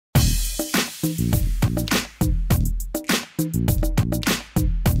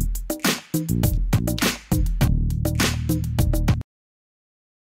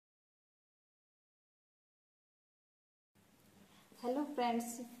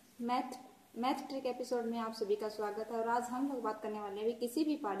Friends, math trick episode में आप सभी का स्वागत है। और आज हम लोग बात करने वाले हैं किसी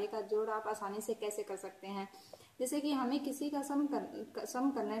भी पहाड़े का जोड़ आप आसानी से कैसे कर सकते हैं। जैसे कि हमें किसी का सम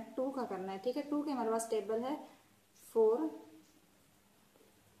करना है, 2 का करना है। ठीक है, 2 के हमारे पास टेबल है 4,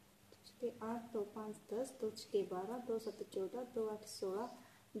 8, 2 5 10, 2 6 12, 2 7 14, 2 8 16,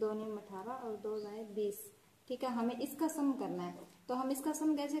 2 9 18 और 2 9 20। ठीक है, हमें इसका सम करना है। तो हम इसका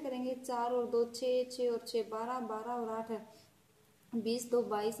सम कैसे करेंगे? 4 और 2 6, 6 और 6 12, 12 और 8 20, 2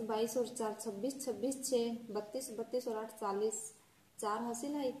 22, 22 और 4 26, 26 6 32, 32 और 8 40, 4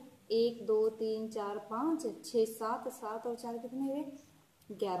 हासिल है। 1 2 3 4 5 6 7, 7 और 4 कितने हुए?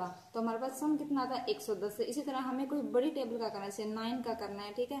 11। तो हमारे पास सम कितना आता है? 110 है। इसी तरह हमें कोई बड़ी टेबल का करना है, जैसे 9 का करना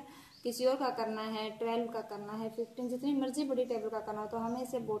है। ठीक है, किसी और का करना है, 12 का करना है, 15, जितनी मर्जी बड़ी टेबल का करना हो। तो हमें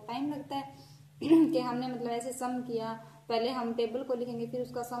इसे बहुत टाइम लगता है कि हमने मतलब ऐसे सम किया। पहले हम टेबल को लिखेंगे, फिर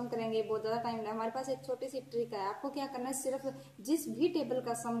उसका सम करेंगे, बहुत ज्यादा टाइम लगेगा। हमारे पास एक छोटी सी ट्रिक है। आपको क्या करना है, सिर्फ जिस भी टेबल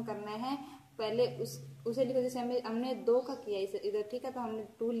का सम करना है पहले उसे लिखो। जैसे हमने 2 का किया इधर, ठीक है, तो हमने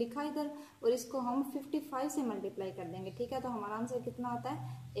 2 लिखा इधर और इसको हम 55 से मल्टीप्लाई कर देंगे। ठीक है, तो हमारा आंसर कितना आता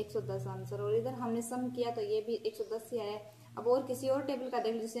है? 110 आंसर। और इधर हमने सम किया तो ये भी 110 ही आया। अब और किसी और टेबल का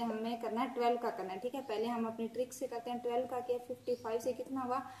देख लो, जैसे हमें करना है 12 का करना है। ठीक है, पहले हम अपनी ट्रिक से करते हैं। 12 का किया, 55 से कितना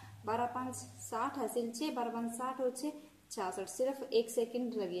हुआ? 12 5 60 हासिल 6, 12 5 60 और 6 66। सिर्फ 1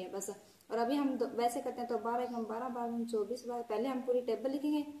 सेकंड लगी है बस। और अभी हम वैसे करते हैं तो 12 1 12, 12 24 12। पहले हम पूरी टेबल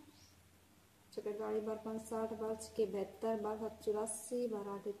लिखेंगे। 12 12 5 60, 12 6 72, 12 7 84,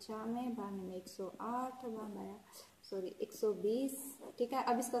 12 8 96, 12 108, 120। ठीक है,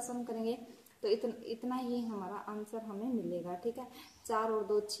 अब इसका सम करेंगे तो इतना ही हमारा आंसर हमें मिलेगा। ठीक है, 4 और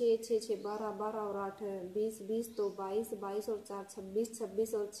 2 6, 6 6 12, 12 और 8 20, 20 तो 22, 22 और 4 26,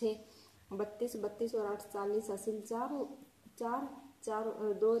 26 और 6 32, 32 और 8 40 हासिल 4 4 4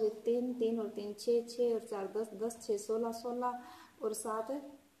 और 2 3 3 और 3 6 6 और 4 10 10 6 16 16 और 7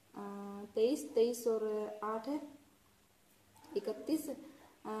 23 23 और 8 31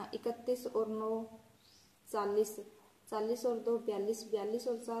 31 और 9 40 40 और 2 42 42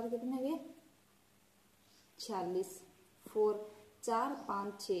 और 4 कितने हुए? 46। 4 4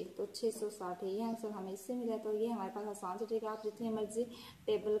 5 6 तो 660 है। ये आंसर हमें इससे मिला। तो ये हमारे पास आसान से ट्रिक। आप जितनी मर्जी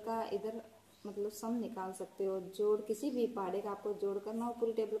टेबल का इधर मतलब सम निकाल सकते हो। जोड़ किसी भी पहाड़े का आपको जोड़ करना हो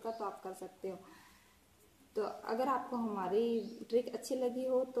पूरी टेबल का तो आप कर सकते हो। तो अगर आपको हमारी ट्रिक अच्छी लगी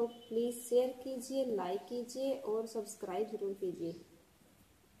हो तो प्लीज़ शेयर कीजिए, लाइक कीजिए और सब्सक्राइब जरूर कीजिए।